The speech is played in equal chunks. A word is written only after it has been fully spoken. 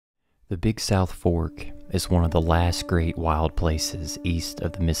The Big South Fork is one of the last great wild places east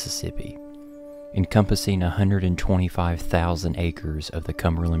of the Mississippi, encompassing 125,000 acres of the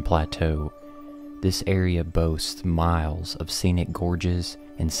Cumberland Plateau. This area boasts miles of scenic gorges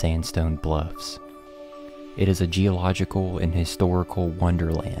and sandstone bluffs. It is a geological and historical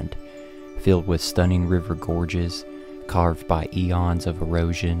wonderland, filled with stunning river gorges carved by eons of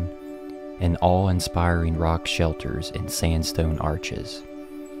erosion and awe-inspiring rock shelters and sandstone arches.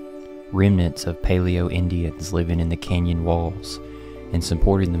 Remnants of Paleo-Indians living in the canyon walls and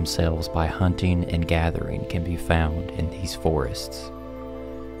supporting themselves by hunting and gathering can be found in these forests.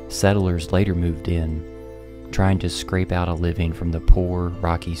 Settlers later moved in, trying to scrape out a living from the poor,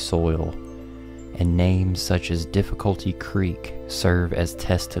 rocky soil, and names such as Difficulty Creek serve as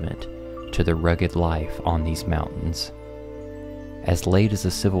testament to the rugged life on these mountains. As late as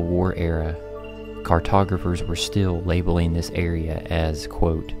the Civil War era, cartographers were still labeling this area as,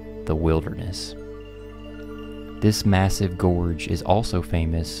 quote, the wilderness. This massive gorge is also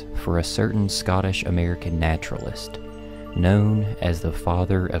famous for a certain Scottish-American naturalist, known as the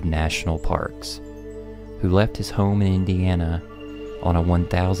father of national parks, who left his home in Indiana on a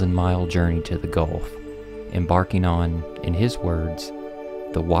 1,000-mile journey to the Gulf, embarking on, in his words,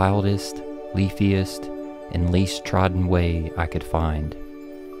 the wildest, leafiest, and least trodden way I could find.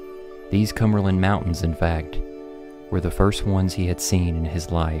 These Cumberland Mountains, in fact, were the first ones he had seen in his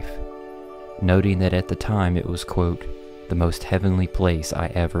life, noting that at the time it was, quote, the most heavenly place I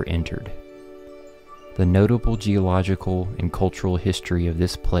ever entered. The notable geological and cultural history of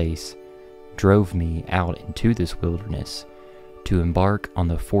this place drove me out into this wilderness to embark on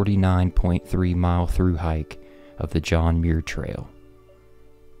the 49.3-mile through hike of the John Muir Trail.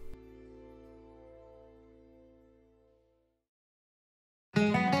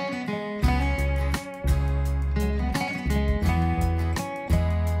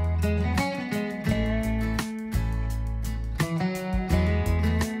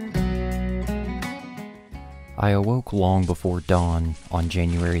 I awoke long before dawn on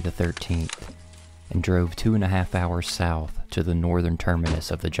January the 13th and drove 2.5 hours south to the northern terminus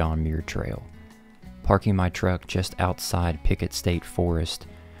of the John Muir Trail, parking my truck just outside Pickett State Forest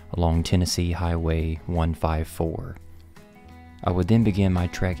along Tennessee Highway 154. I would then begin my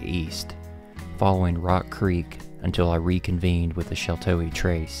trek east, following Rock Creek until I reconvened with the Sheltowee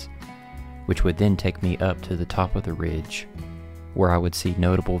Trace, which would then take me up to the top of the ridge, where I would see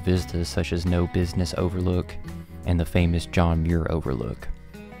notable vistas such as No Business Overlook and the famous John Muir Overlook.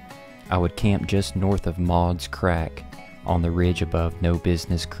 I would camp just north of Maud's Crack on the ridge above No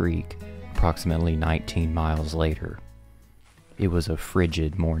Business Creek, approximately 19 miles later. It was a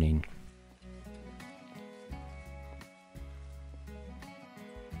frigid morning.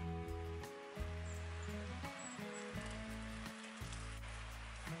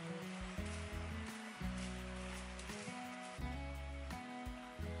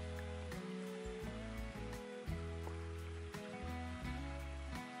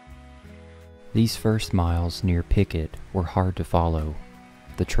 These first miles near Pickett were hard to follow,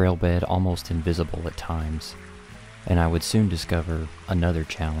 the trail bed almost invisible at times, and I would soon discover another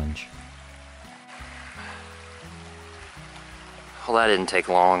challenge. Well, that didn't take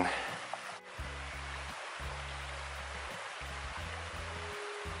long.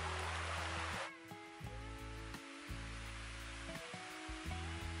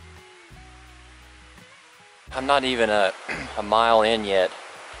 I'm not even a mile in yet,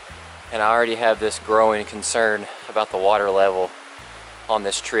 and I already have this growing concern about the water level on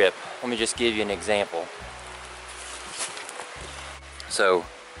this trip. Let me just give you an example. So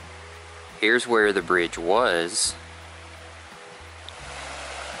here's where the bridge was.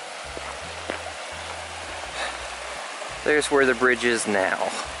 There's where the bridge is now.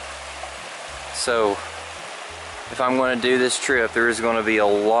 So if I'm going to do this trip, there is going to be a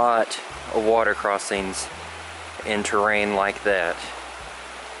lot of water crossings in terrain like that.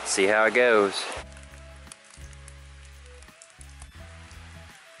 See how it goes.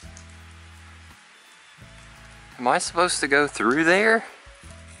 Am I supposed to go through there?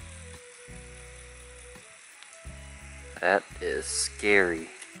 That is scary.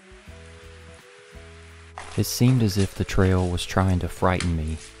 It seemed as if the trail was trying to frighten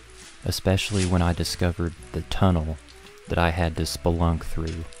me, especially when I discovered the tunnel that I had to spelunk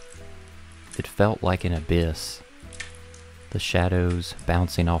through. It felt like an abyss. The shadows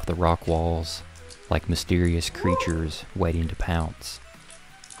bouncing off the rock walls like mysterious creatures waiting to pounce.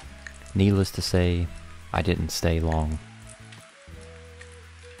 Needless to say, I didn't stay long.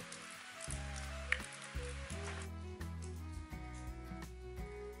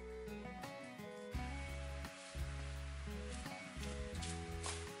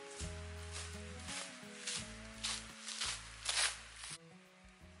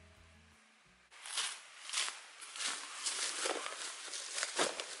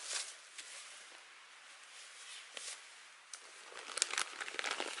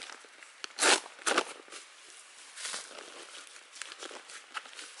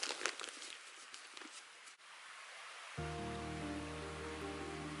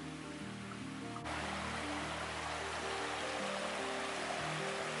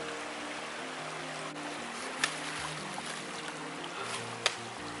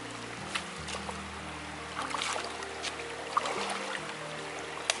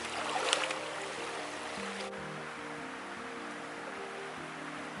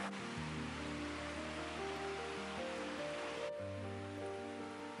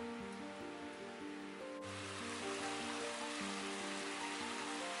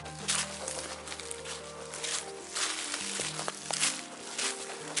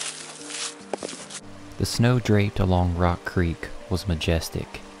 The snow draped along Rock Creek was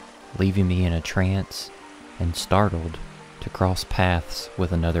majestic, leaving me in a trance and startled to cross paths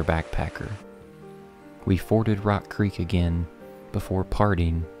with another backpacker. We forded Rock Creek again before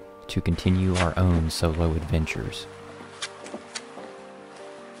parting to continue our own solo adventures.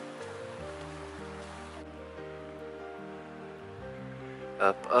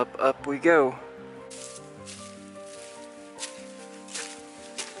 Up, up, up we go.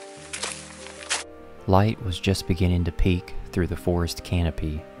 Light was just beginning to peek through the forest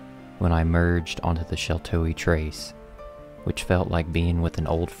canopy when I merged onto the Sheltowee trace, which felt like being with an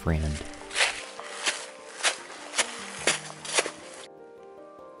old friend.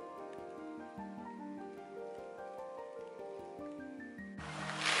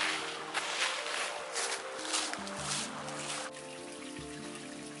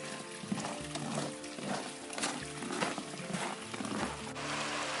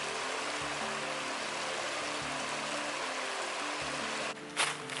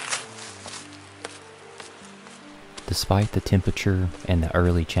 Despite the temperature and the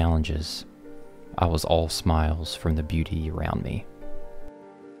early challenges, I was all smiles from the beauty around me.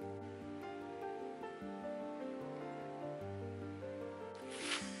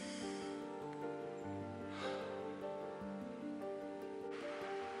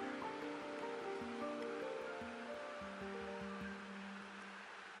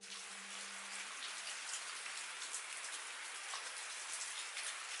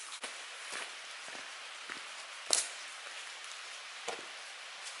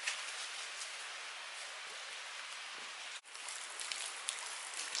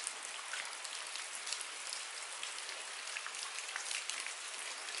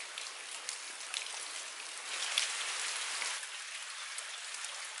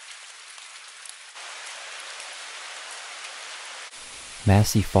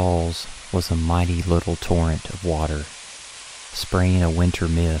 Massey Falls was a mighty little torrent of water, spraying a winter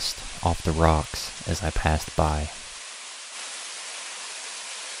mist off the rocks as I passed by.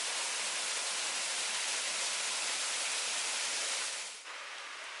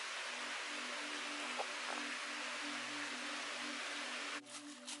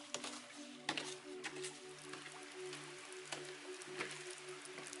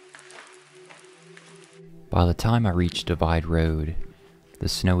 By the time I reached Divide Road, the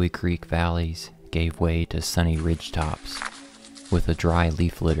snowy creek valleys gave way to sunny ridgetops, with a dry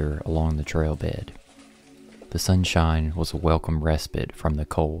leaf litter along the trail bed. The sunshine was a welcome respite from the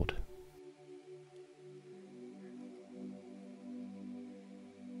cold.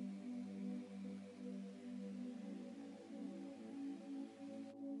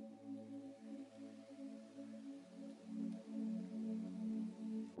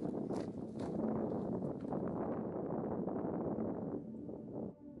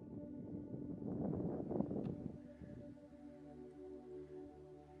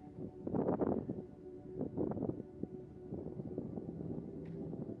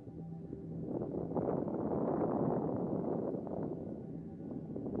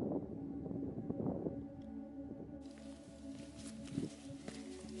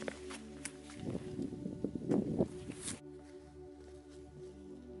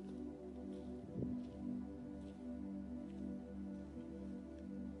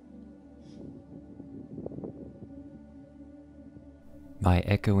 My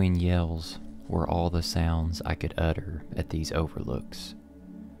echoing yells were all the sounds I could utter at these overlooks.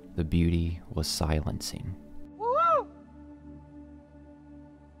 The beauty was silencing. Woo!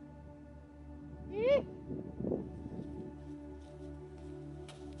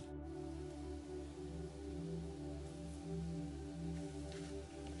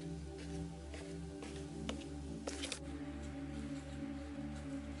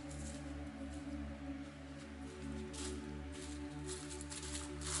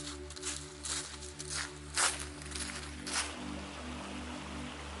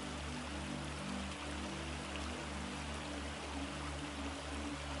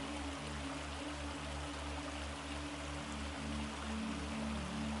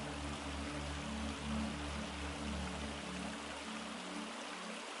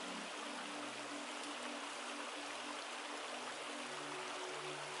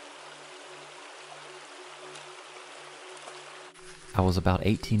 I was about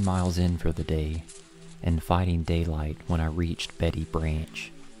 18 miles in for the day, and fighting daylight when I reached Betty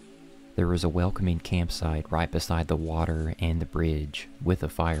Branch. There was a welcoming campsite right beside the water and the bridge, with a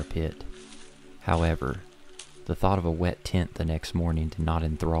fire pit. However, the thought of a wet tent the next morning did not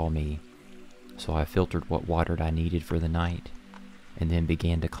enthrall me, so I filtered what water I needed for the night, and then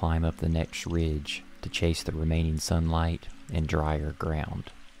began to climb up the next ridge to chase the remaining sunlight and drier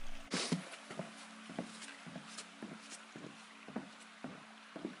ground.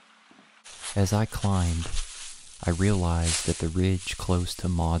 As I climbed, I realized that the ridge close to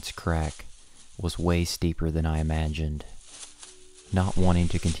Maud's Crack was way steeper than I imagined. Not wanting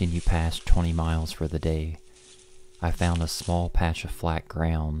to continue past 20 miles for the day, I found a small patch of flat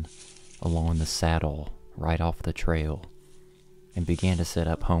ground along the saddle right off the trail and began to set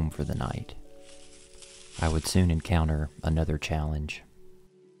up home for the night. I would soon encounter another challenge.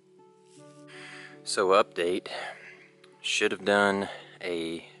 So update, should have done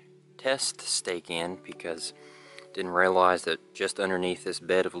a test stake in because didn't realize that just underneath this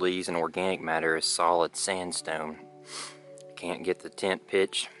bed of leaves and organic matter is solid sandstone. Can't get the tent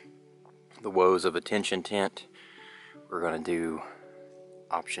pitched. The woes of a tension tent. We're gonna do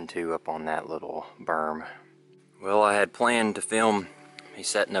option 2 up on that little berm. Well, I had planned to film me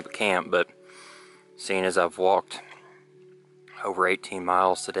setting up a camp, but seeing as I've walked over 18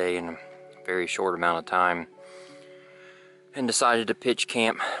 miles today in a very short amount of time and decided to pitch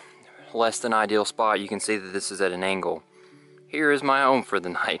camp less than ideal spot, you can see that this is at an angle. Here is my home for the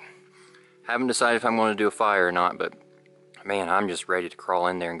night. Haven't decided if I'm going to do a fire or not, but man, I'm just ready to crawl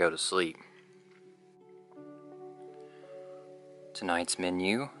in there and go to sleep. Tonight's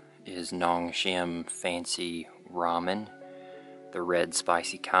menu is Nong Shim Fancy Ramen, the red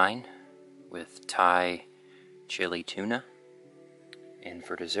spicy kind, with Thai chili tuna. And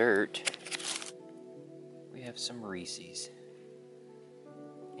for dessert, we have some Reese's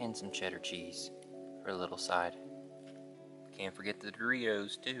and some cheddar cheese for a little side. Can't forget the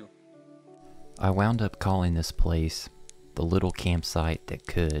Doritos too. I wound up calling this place the little campsite that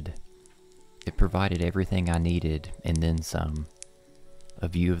could. It provided everything I needed and then some. A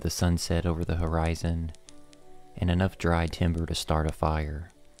view of the sunset over the horizon and enough dry timber to start a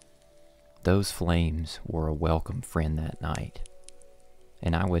fire. Those flames were a welcome friend that night,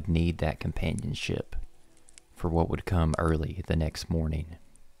 and I would need that companionship for what would come early the next morning.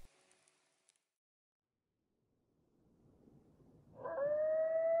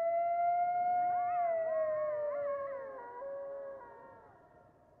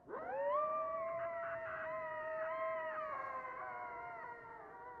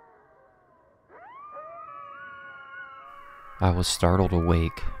 I was startled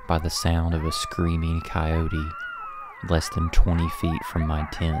awake by the sound of a screaming coyote less than 20 feet from my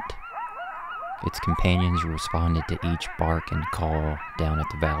tent. Its companions responded to each bark and call down at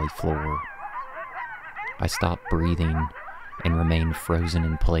the valley floor. I stopped breathing and remained frozen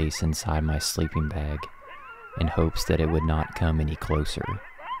in place inside my sleeping bag in hopes that it would not come any closer.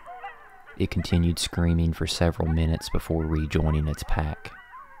 It continued screaming for several minutes before rejoining its pack.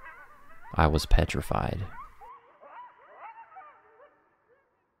 I was petrified.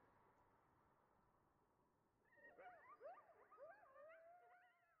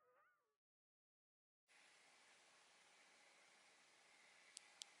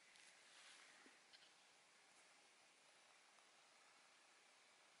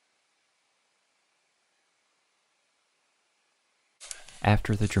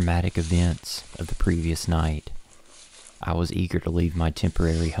 After the dramatic events of the previous night, I was eager to leave my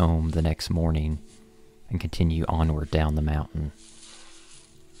temporary home the next morning and continue onward down the mountain.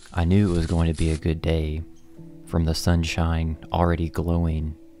 I knew it was going to be a good day, from the sunshine already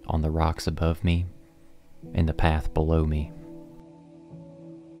glowing on the rocks above me and the path below me.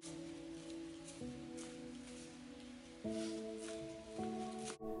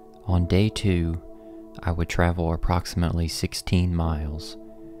 On day 2, I would travel approximately 16 miles,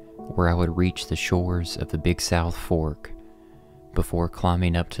 where I would reach the shores of the Big South Fork before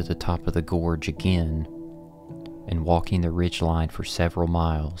climbing up to the top of the gorge again and walking the ridgeline for several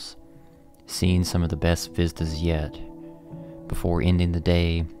miles, seeing some of the best vistas yet, before ending the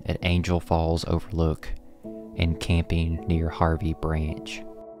day at Angel Falls Overlook and camping near Harvey Branch.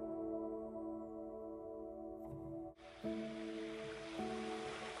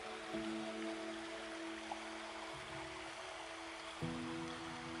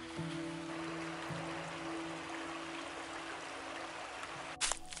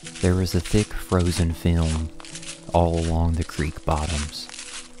 There was a thick frozen film all along the creek bottoms,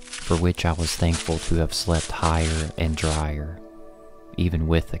 for which I was thankful to have slept higher and drier, even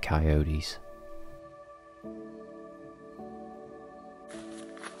with the coyotes.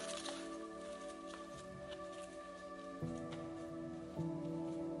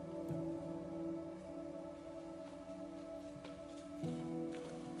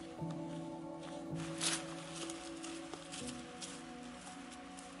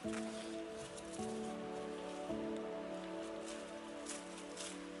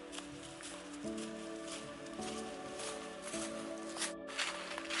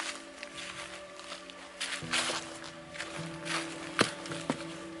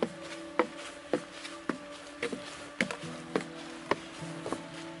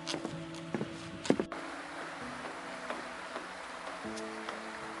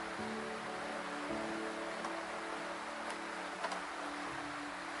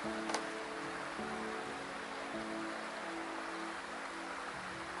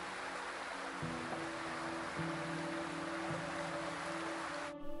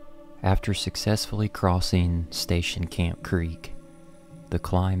 After successfully crossing Station Camp Creek, the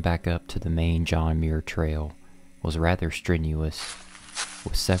climb back up to the main John Muir Trail was rather strenuous,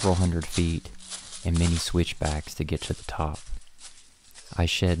 with several hundred feet and many switchbacks to get to the top. I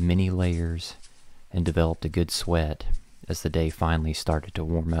shed many layers and developed a good sweat as the day finally started to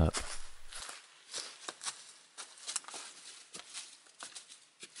warm up.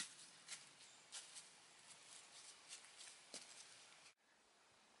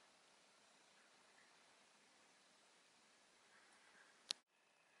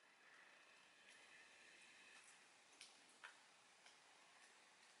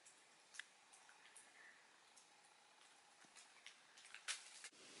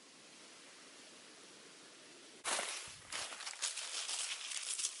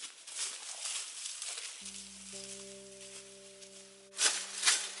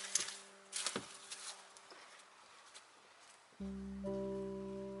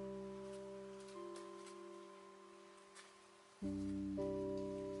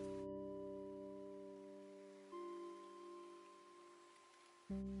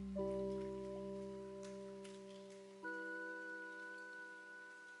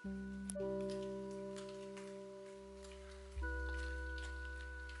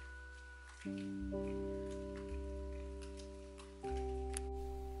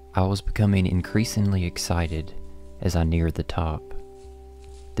 I was becoming increasingly excited as I neared the top.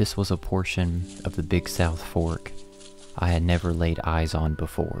 This was a portion of the Big South Fork I had never laid eyes on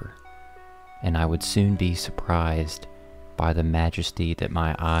before, and I would soon be surprised by the majesty that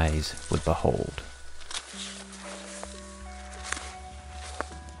my eyes would behold.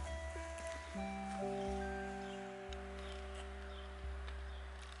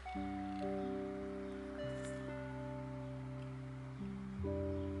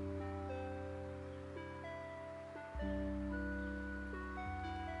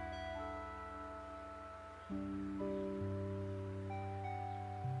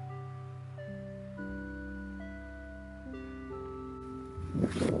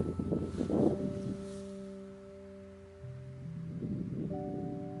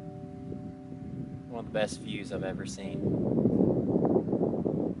 One of the best views I've ever seen.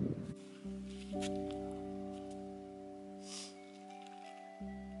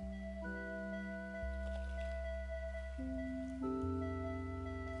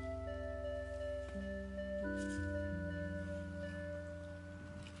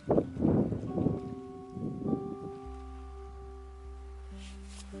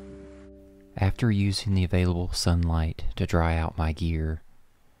 After using the available sunlight to dry out my gear,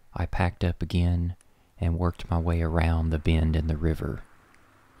 I packed up again and worked my way around the bend in the river,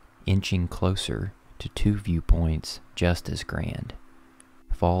 inching closer to two viewpoints just as grand,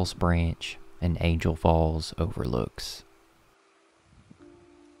 Falls Branch and Angel Falls overlooks.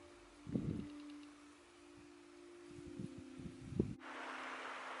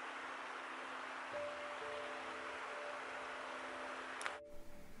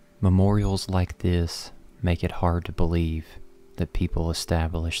 Memorials like this make it hard to believe that people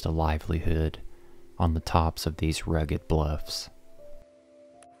established a livelihood on the tops of these rugged bluffs.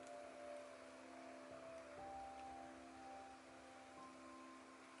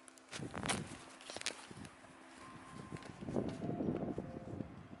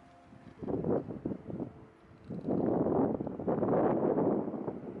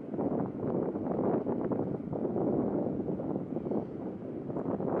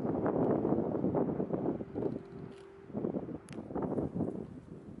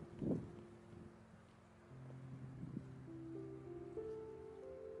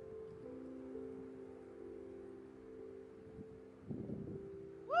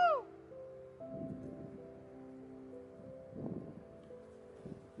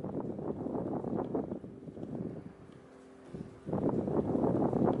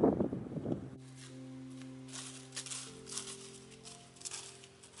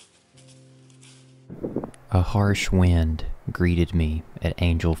 A harsh wind greeted me at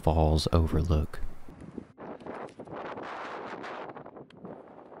Angel Falls Overlook.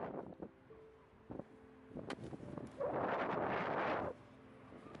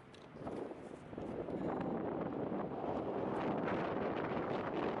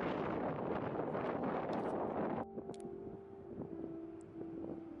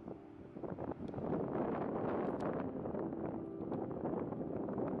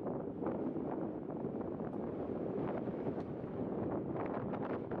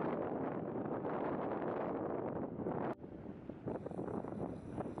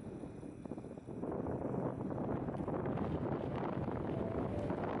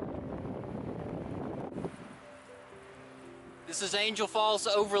 This is Angel Falls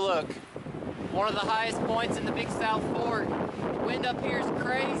Overlook, one of the highest points in the Big South Fork. Wind up here is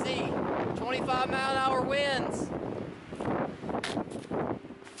crazy, 25-mile-an-hour winds.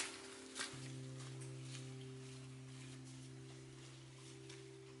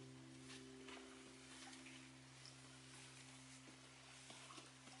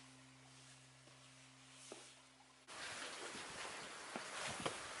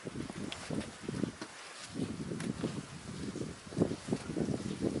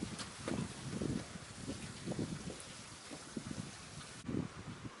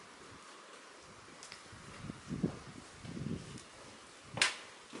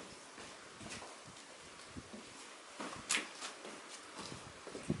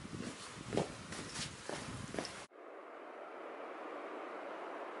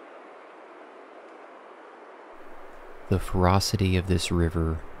 The ferocity of this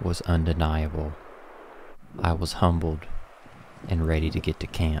river was undeniable. I was humbled and ready to get to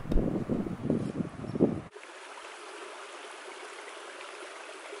camp.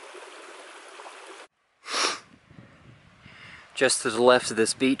 Just to the left of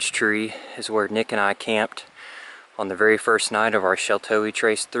this beech tree is where Nick and I camped on the very first night of our Sheltowee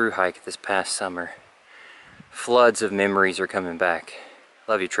Trace through hike this past summer. Floods of memories are coming back.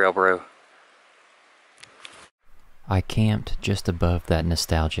 Love you, trail bro. I camped just above that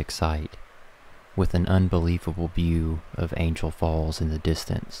nostalgic site, with an unbelievable view of Angel Falls in the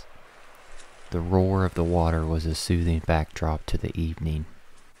distance. The roar of the water was a soothing backdrop to the evening.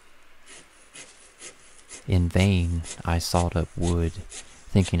 In vain, I sawed up wood,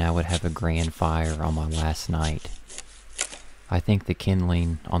 thinking I would have a grand fire on my last night. I think the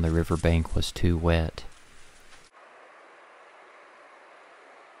kindling on the riverbank was too wet.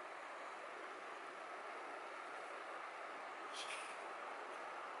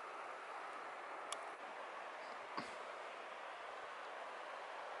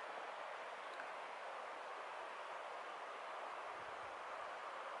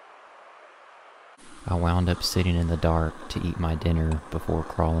 I wound up sitting in the dark to eat my dinner before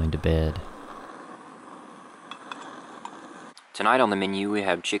crawling to bed. Tonight on the menu we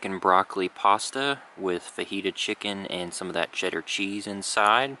have chicken broccoli pasta with fajita chicken and some of that cheddar cheese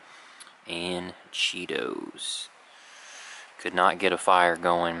inside, and Cheetos. Could not get a fire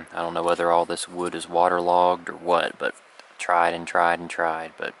going. I don't know whether all this wood is waterlogged or what, but tried and tried and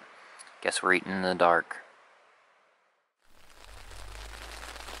tried, but guess we're eating in the dark.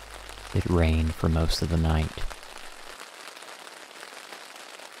 It rained for most of the night.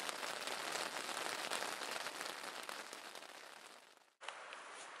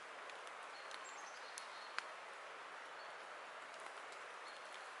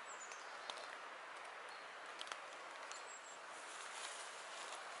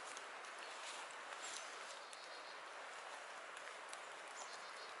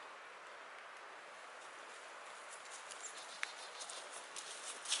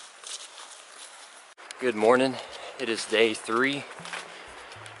 Good morning. It is day 3.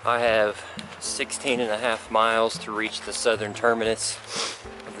 I have 16.5 miles to reach the southern terminus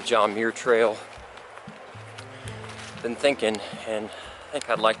of the John Muir Trail. Been thinking, and I think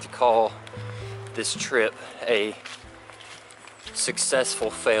I'd like to call this trip a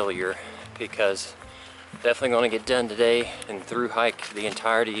successful failure, because definitely going to get done today and through hike the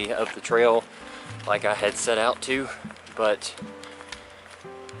entirety of the trail like I had set out to, but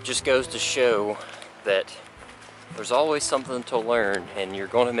just goes to show that there's always something to learn, and you're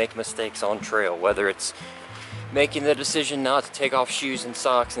going to make mistakes on trail, whether it's making the decision not to take off shoes and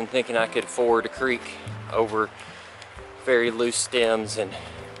socks and thinking I could ford a creek over very loose stems and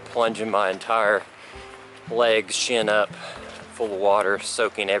plunging my entire legs shin up full of water,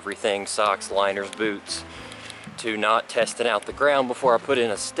 soaking everything, socks, liners, boots, to not testing out the ground before I put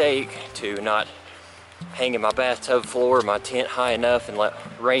in a stake, to not hanging my bathtub floor, my tent high enough and let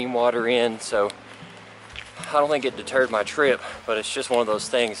rainwater in. So I don't think it deterred my trip, but it's just one of those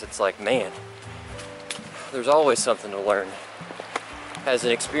things. It's like, man, there's always something to learn. As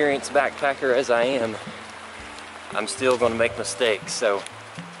an experienced backpacker as I am, I'm still going to make mistakes. So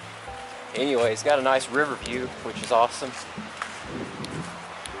anyway, it's got a nice river view, which is awesome.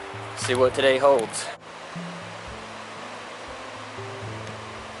 See what today holds.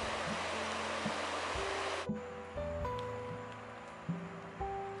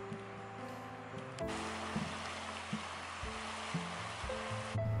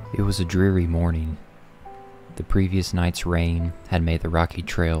 It was a dreary morning. The previous night's rain had made the rocky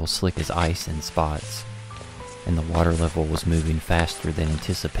trail slick as ice in spots, and the water level was moving faster than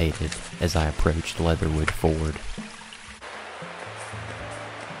anticipated as I approached Leatherwood Ford.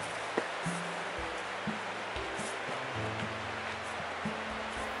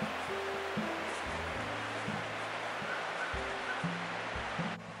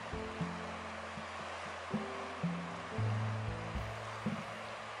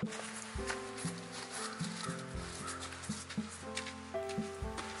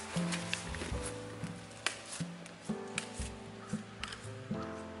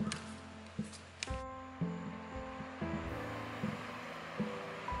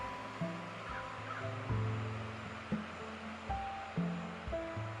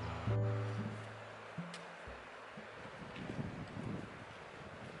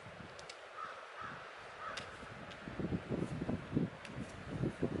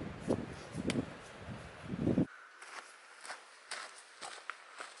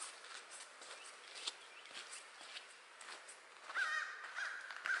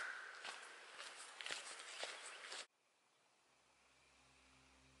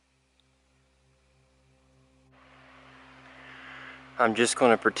 I'm just going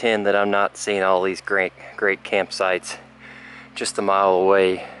to pretend that I'm not seeing all these great campsites just a mile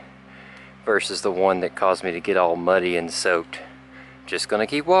away versus the one that caused me to get all muddy and soaked. Just gonna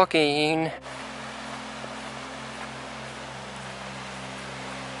keep walking.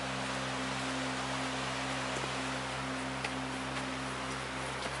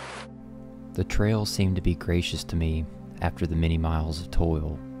 The trail seemed to be gracious to me after the many miles of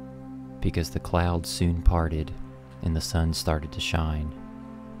toil, because the clouds soon parted and the sun started to shine.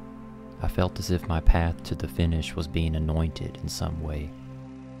 I felt as if my path to the finish was being anointed in some way.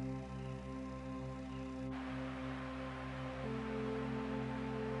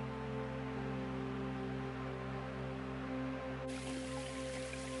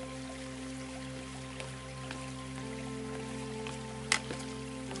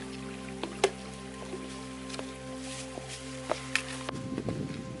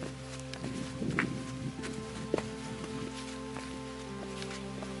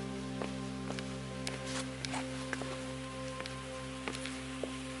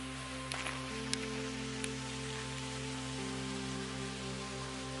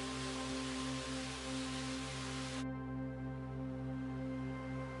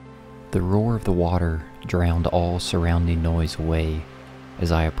 The roar of the water drowned all surrounding noise away as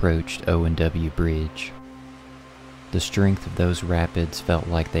I approached O&W Bridge. The strength of those rapids felt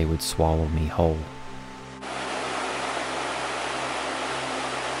like they would swallow me whole.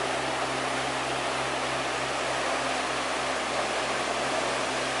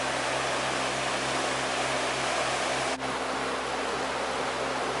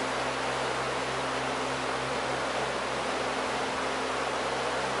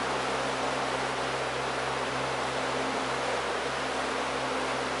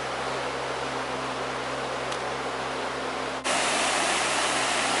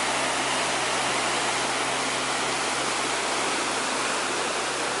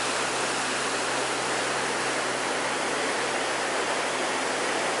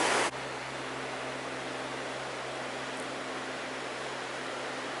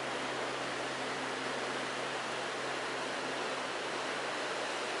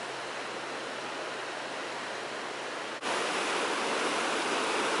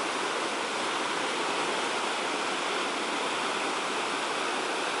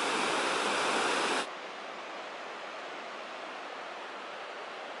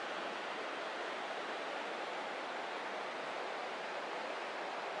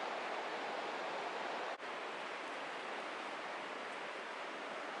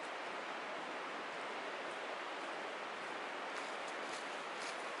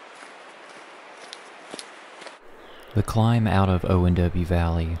 The climb out of O&W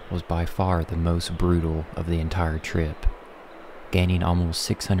Valley was by far the most brutal of the entire trip, gaining almost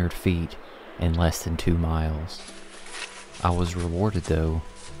 600 feet in less than 2 miles. I was rewarded, though,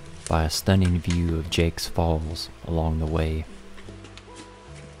 by a stunning view of Jake's Falls along the way.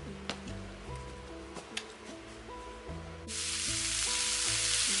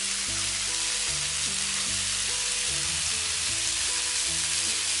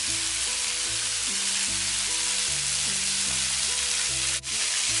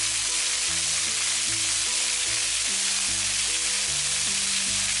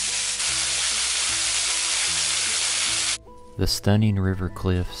 The stunning river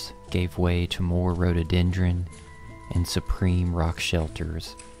cliffs gave way to more rhododendron and supreme rock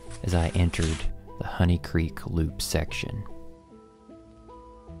shelters as I entered the Honey Creek Loop section.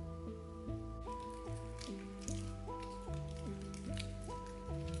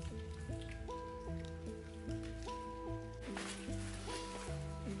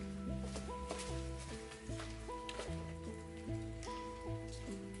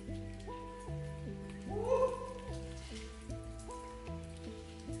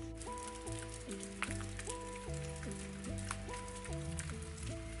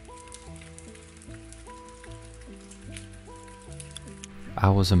 I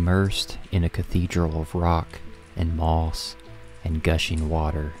was immersed in a cathedral of rock and moss and gushing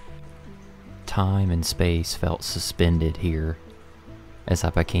water. Time and space felt suspended here as I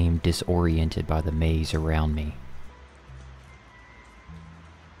became disoriented by the maze around me.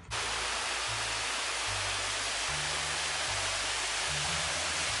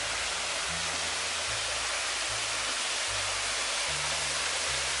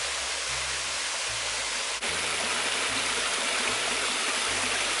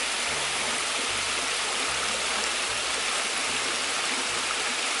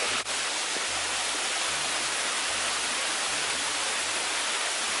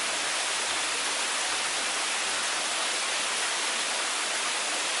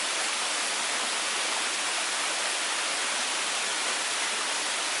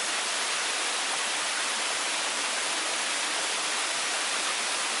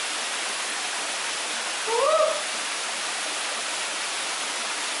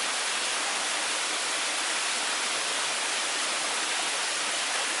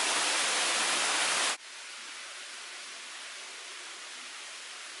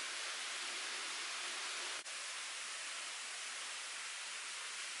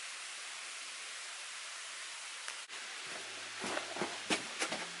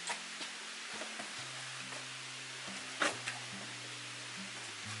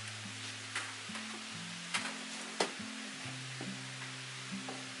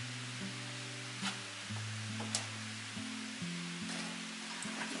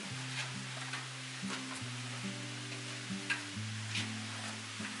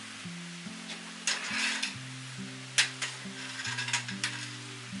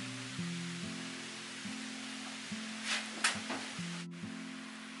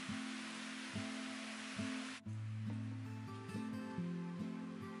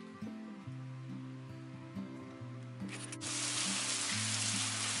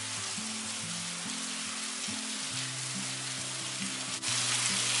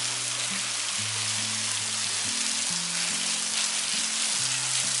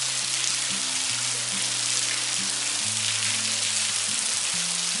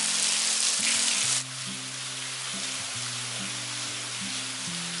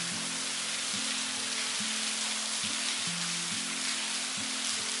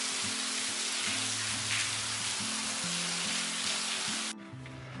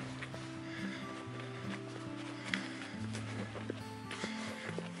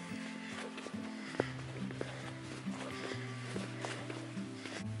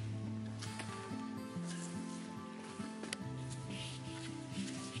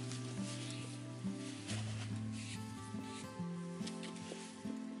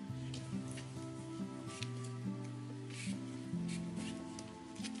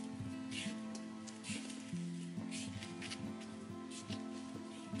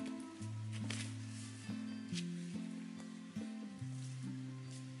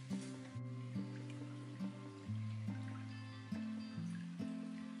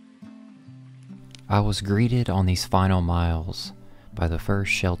 I was greeted on these final miles by the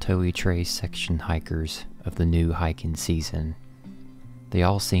first Sheltowee Trail section hikers of the new hiking season. They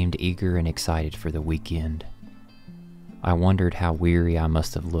all seemed eager and excited for the weekend. I wondered how weary I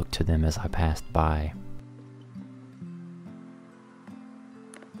must have looked to them as I passed by.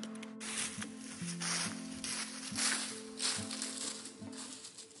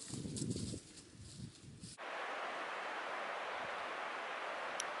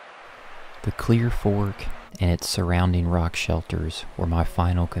 The Clear Fork and its surrounding rock shelters were my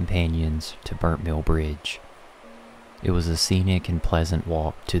final companions to Burnt Mill Bridge. It was a scenic and pleasant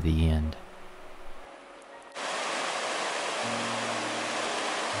walk to the end.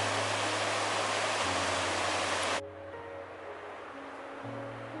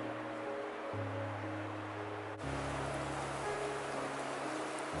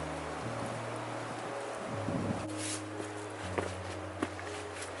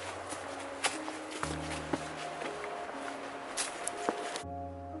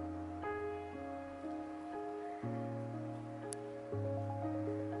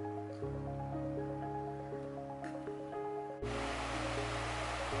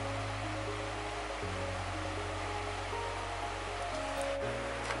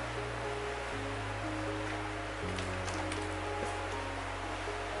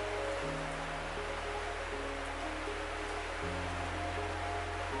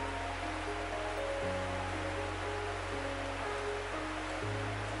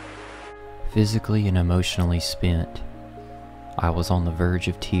 Physically and emotionally spent, I was on the verge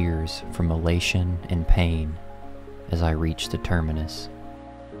of tears from elation and pain as I reached the terminus.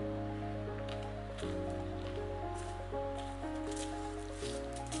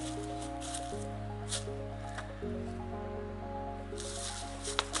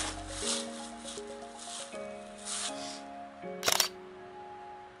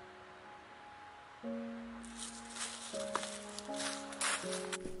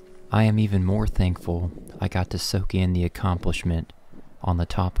 I am even more thankful I got to soak in the accomplishment on the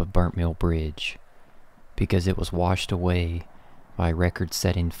top of Burnt Mill Bridge, because it was washed away by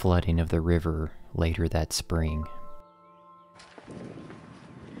record-setting flooding of the river later that spring.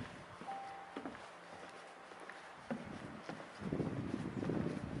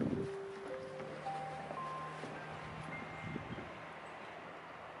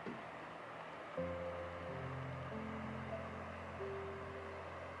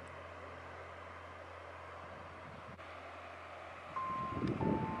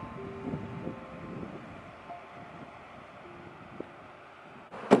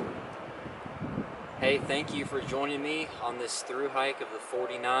 Hey, thank you for joining me on this through hike of the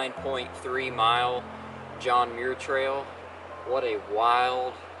 49.3 mile John Muir Trail. What a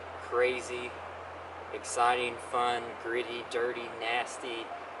wild, crazy, exciting, fun, gritty, dirty, nasty,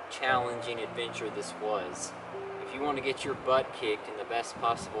 challenging adventure this was. If you want to get your butt kicked in the best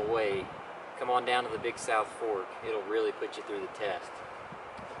possible way, come on down to the Big South Fork. It'll really put you through the test.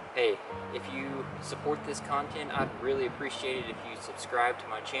 Hey, if you support this content, I'd really appreciate it if you subscribe to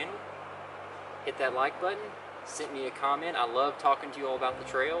my channel. Hit that like button, send me a comment. I love talking to you all about the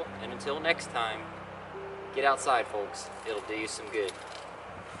trail. And until next time, get outside, folks. It'll do you some good.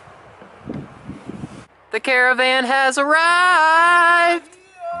 The caravan has arrived!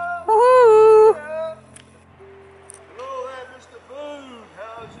 Woo! Hello there, Mr. Boone.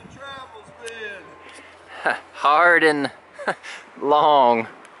 How's your travels been? Hard and long.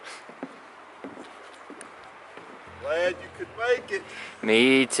 Glad you could make it.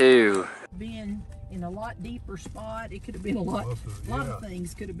 Me too. Been in a lot deeper spot. It could have been a lot of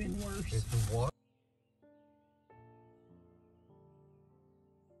things could have been worse. It's the water.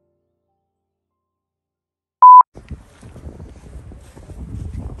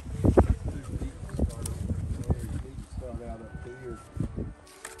 Start out up here.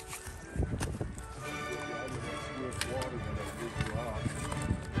 Swift water with that big rock.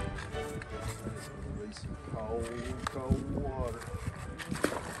 Release some cold water.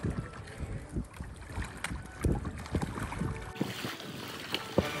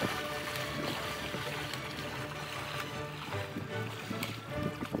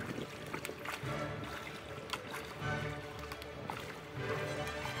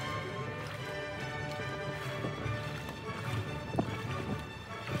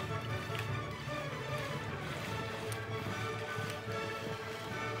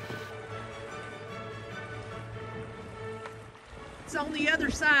 It's on the other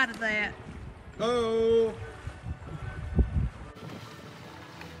side of that. Oh.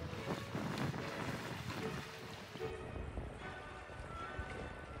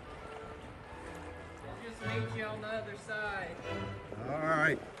 I'll just meet you on the other side. All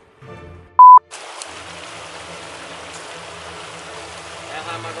right.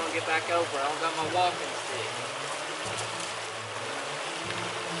 am I gonna get back over? I don't got my walking stick.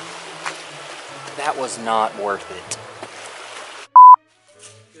 That was not worth it.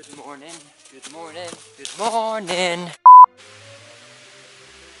 Good morning, good morning, good morning.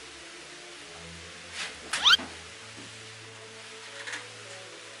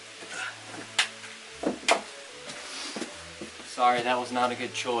 Sorry, that was not a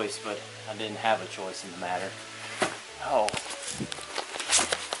good choice, but I didn't have a choice in the matter. Oh.